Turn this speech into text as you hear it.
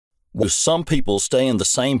Some people stay in the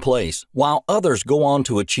same place while others go on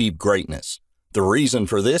to achieve greatness. The reason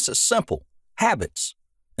for this is simple: habits.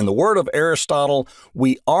 In the word of Aristotle,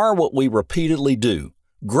 we are what we repeatedly do.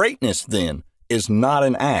 Greatness, then, is not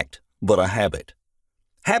an act, but a habit.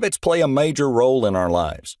 Habits play a major role in our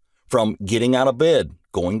lives, from getting out of bed,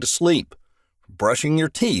 going to sleep, brushing your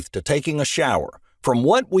teeth to taking a shower, from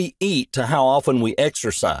what we eat to how often we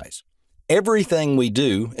exercise. Everything we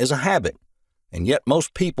do is a habit, and yet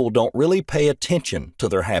most people don't really pay attention to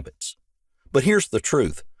their habits. But here's the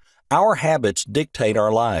truth: our habits dictate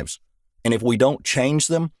our lives, and if we don't change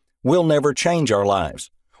them, we'll never change our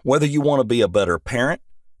lives. Whether you want to be a better parent,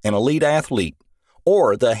 an elite athlete,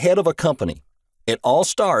 or the head of a company, it all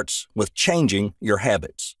starts with changing your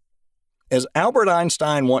habits. As Albert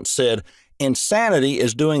Einstein once said, insanity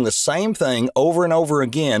is doing the same thing over and over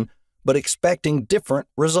again, but expecting different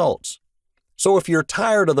results. So if you're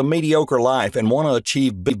tired of the mediocre life and want to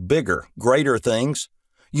achieve bigger, greater things,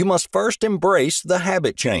 you must first embrace the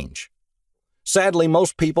habit change. Sadly,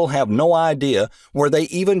 most people have no idea where they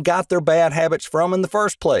even got their bad habits from in the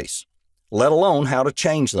first place, let alone how to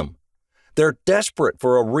change them. They're desperate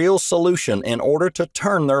for a real solution in order to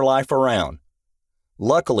turn their life around.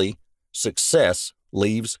 Luckily, success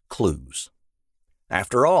leaves clues.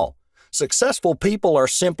 After all, successful people are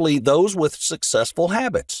simply those with successful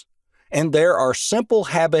habits. And there are simple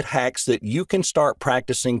habit hacks that you can start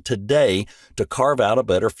practicing today to carve out a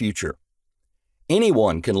better future.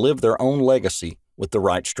 Anyone can live their own legacy with the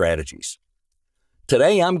right strategies.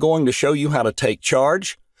 Today, I'm going to show you how to take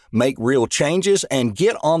charge, make real changes, and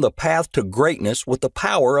get on the path to greatness with the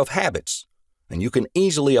power of habits. And you can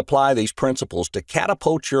easily apply these principles to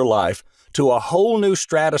catapult your life to a whole new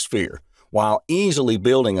stratosphere while easily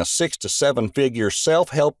building a 6 to 7 figure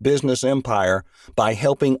self-help business empire by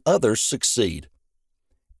helping others succeed.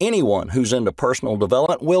 Anyone who's into personal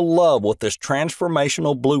development will love what this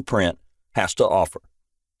transformational blueprint has to offer.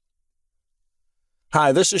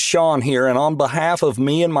 Hi, this is Sean here, and on behalf of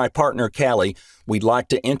me and my partner Callie, we'd like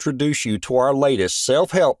to introduce you to our latest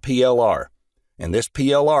self-help PLR. And this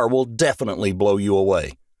PLR will definitely blow you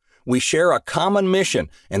away. We share a common mission,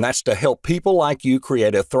 and that's to help people like you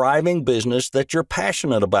create a thriving business that you're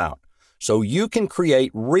passionate about, so you can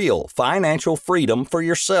create real financial freedom for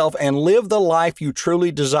yourself and live the life you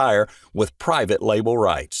truly desire with private label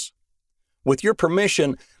rights. With your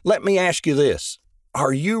permission, let me ask you this: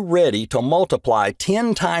 are you ready to multiply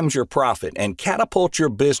 10 times your profit and catapult your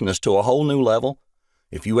business to a whole new level?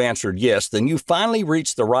 If you answered yes, then you finally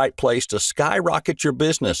reached the right place to skyrocket your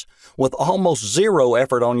business with almost zero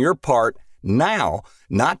effort on your part now,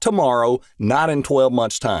 not tomorrow, not in 12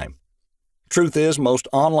 months' time. Truth is, most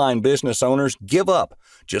online business owners give up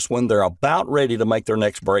just when they're about ready to make their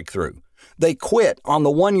next breakthrough. They quit on the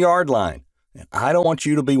 1-yard line, and I don't want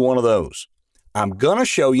you to be one of those. I'm going to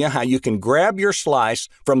show you how you can grab your slice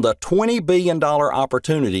from the $20 billion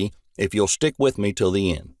opportunity if you'll stick with me till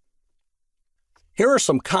the end. Here are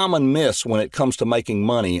some common myths when it comes to making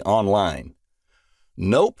money online.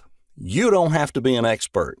 Nope, you don't have to be an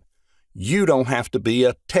expert. You don't have to be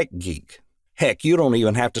a tech geek. Heck, you don't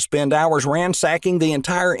even have to spend hours ransacking the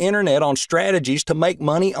entire internet on strategies to make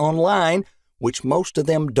money online, which most of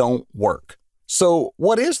them don't work. So,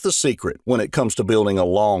 what is the secret when it comes to building a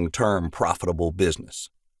long-term profitable business?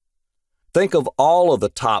 Think of all of the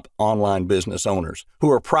top online business owners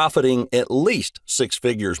who are profiting at least 6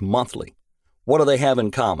 figures monthly. What do they have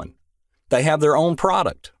in common? They have their own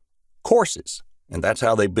product, courses, and that's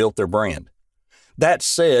how they built their brand. That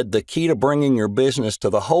said, the key to bringing your business to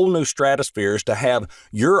the whole new stratosphere is to have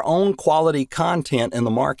your own quality content in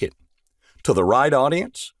the market, to the right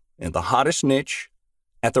audience, in the hottest niche,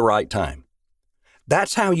 at the right time.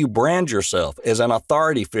 That's how you brand yourself as an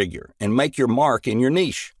authority figure and make your mark in your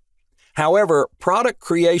niche. However, product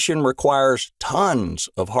creation requires tons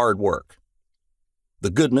of hard work.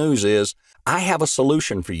 The good news is, I have a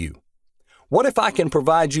solution for you. What if I can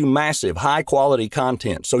provide you massive, high-quality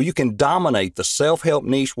content so you can dominate the self-help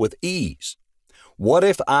niche with ease? What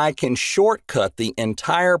if I can shortcut the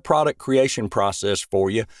entire product creation process for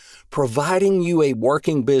you, providing you a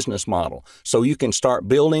working business model so you can start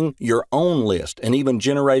building your own list and even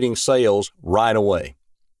generating sales right away?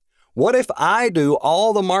 What if I do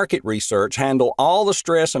all the market research, handle all the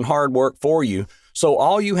stress and hard work for you, so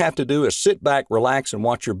all you have to do is sit back, relax, and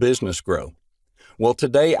watch your business grow? Well,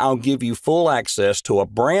 today I'll give you full access to a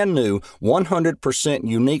brand new 100%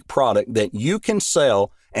 unique product that you can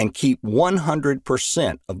sell and keep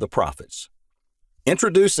 100% of the profits.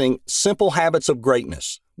 Introducing Simple Habits of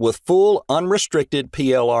Greatness with full unrestricted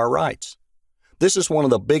PLR rights. This is one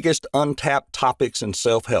of the biggest untapped topics in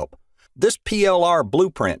self-help. This PLR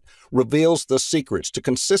blueprint reveals the secrets to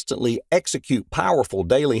consistently execute powerful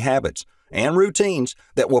daily habits and routines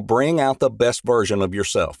that will bring out the best version of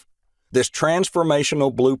yourself. This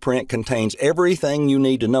transformational blueprint contains everything you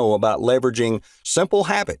need to know about leveraging simple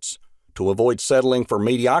habits to avoid settling for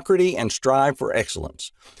mediocrity and strive for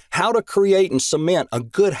excellence, how to create and cement a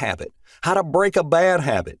good habit, how to break a bad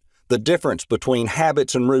habit, the difference between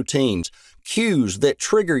habits and routines, cues that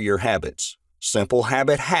trigger your habits, simple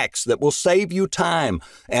habit hacks that will save you time,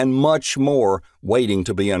 and much more waiting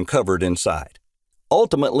to be uncovered inside.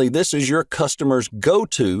 Ultimately, this is your customer's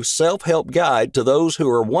go-to self-help guide to those who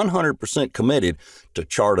are 100% committed to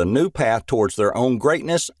chart a new path towards their own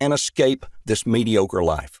greatness and escape this mediocre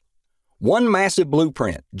life. One massive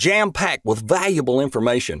blueprint, jam-packed with valuable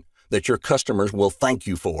information that your customers will thank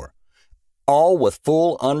you for, all with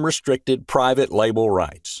full unrestricted private label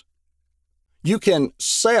rights. You can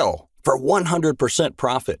sell for 100%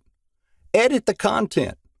 profit, edit the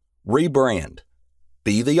content, rebrand,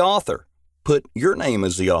 be the author, put your name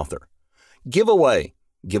as the author, give away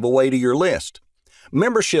to your list,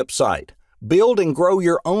 membership site, build and grow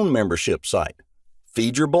your own membership site,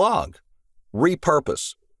 feed your blog,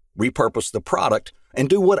 repurpose the product, and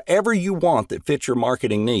do whatever you want that fits your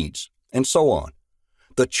marketing needs, and so on.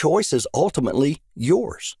 The choice is ultimately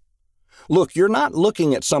yours. Look, you're not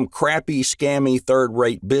looking at some crappy, scammy,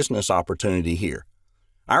 third-rate business opportunity here.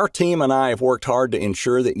 Our team and I have worked hard to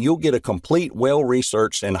ensure that you'll get a complete,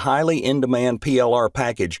 well-researched, and highly in-demand PLR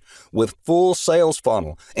package with full sales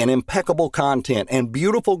funnel and impeccable content and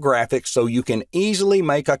beautiful graphics so you can easily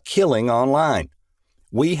make a killing online.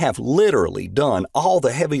 We have literally done all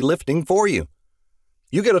the heavy lifting for you.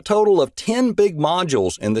 You get a total of 10 big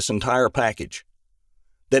modules in this entire package.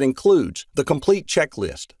 That includes the complete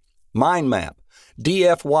checklist, mind map,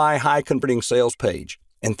 DFY high converting sales page,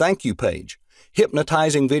 and thank you page,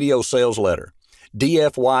 hypnotizing video sales letter,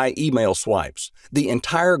 DFY email swipes, the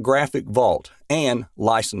entire graphic vault, and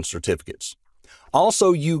license certificates.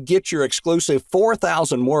 Also, you get your exclusive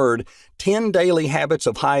 4,000-word 10 Daily Habits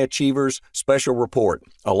of High Achievers special report,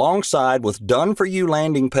 alongside with done-for-you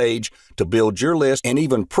landing page to build your list and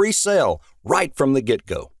even pre-sale right from the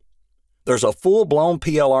get-go. There's a full-blown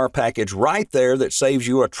PLR package right there that saves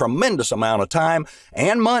you a tremendous amount of time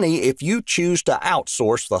and money if you choose to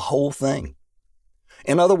outsource the whole thing.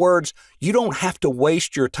 In other words, you don't have to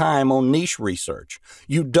waste your time on niche research.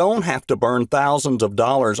 You don't have to burn thousands of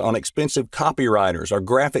dollars on expensive copywriters or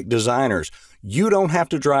graphic designers. You don't have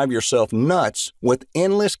to drive yourself nuts with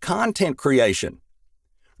endless content creation.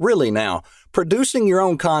 Really now, producing your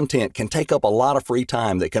own content can take up a lot of free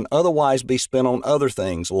time that can otherwise be spent on other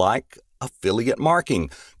things like affiliate marketing,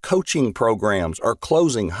 coaching programs, or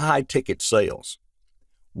closing high-ticket sales.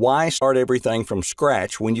 Why start everything from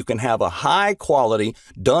scratch when you can have a high-quality,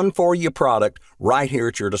 done-for-you product right here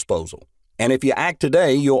at your disposal? And if you act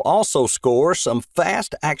today, you'll also score some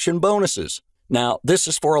fast action bonuses. Now, this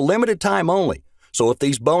is for a limited time only, so if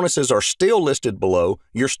these bonuses are still listed below,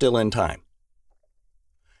 you're still in time.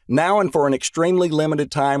 Now and for an extremely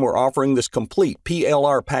limited time, we're offering this complete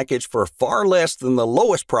PLR package for far less than the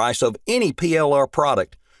lowest price of any PLR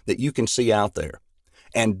product that you can see out there.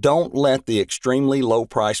 And don't let the extremely low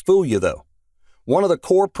price fool you, though. One of the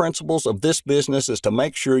core principles of this business is to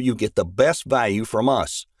make sure you get the best value from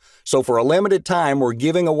us. So for a limited time, we're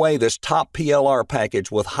giving away this top PLR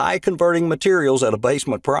package with high converting materials at a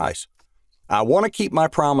basement price. I want to keep my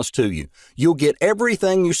promise to you. You'll get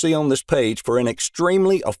everything you see on this page for an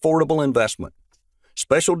extremely affordable investment.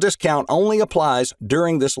 Special discount only applies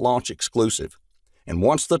during this launch exclusive. And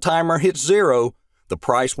once the timer hits 0, the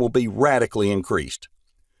price will be radically increased.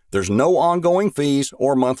 There's no ongoing fees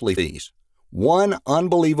or monthly fees. One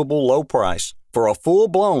unbelievable low price for a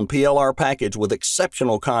full-blown PLR package with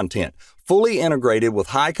exceptional content, fully integrated with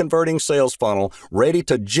high-converting sales funnel, ready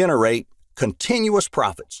to generate continuous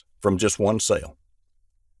profits from just one sale.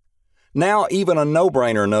 Now, even a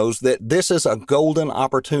no-brainer knows that this is a golden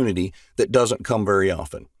opportunity that doesn't come very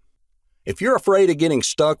often. If you're afraid of getting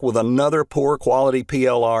stuck with another poor quality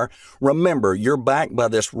PLR, remember you're backed by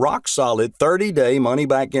this rock-solid 30-day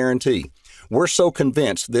money-back guarantee. We're so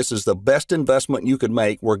convinced this is the best investment you could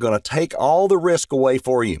make, we're going to take all the risk away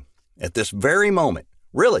for you at this very moment.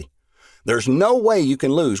 Really, there's no way you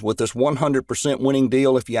can lose with this 100% winning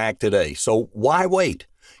deal if you act today. So why wait?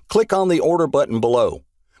 Click on the order button below.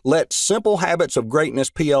 Let Simple Habits of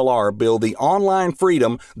Greatness PLR build the online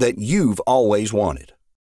freedom that you've always wanted.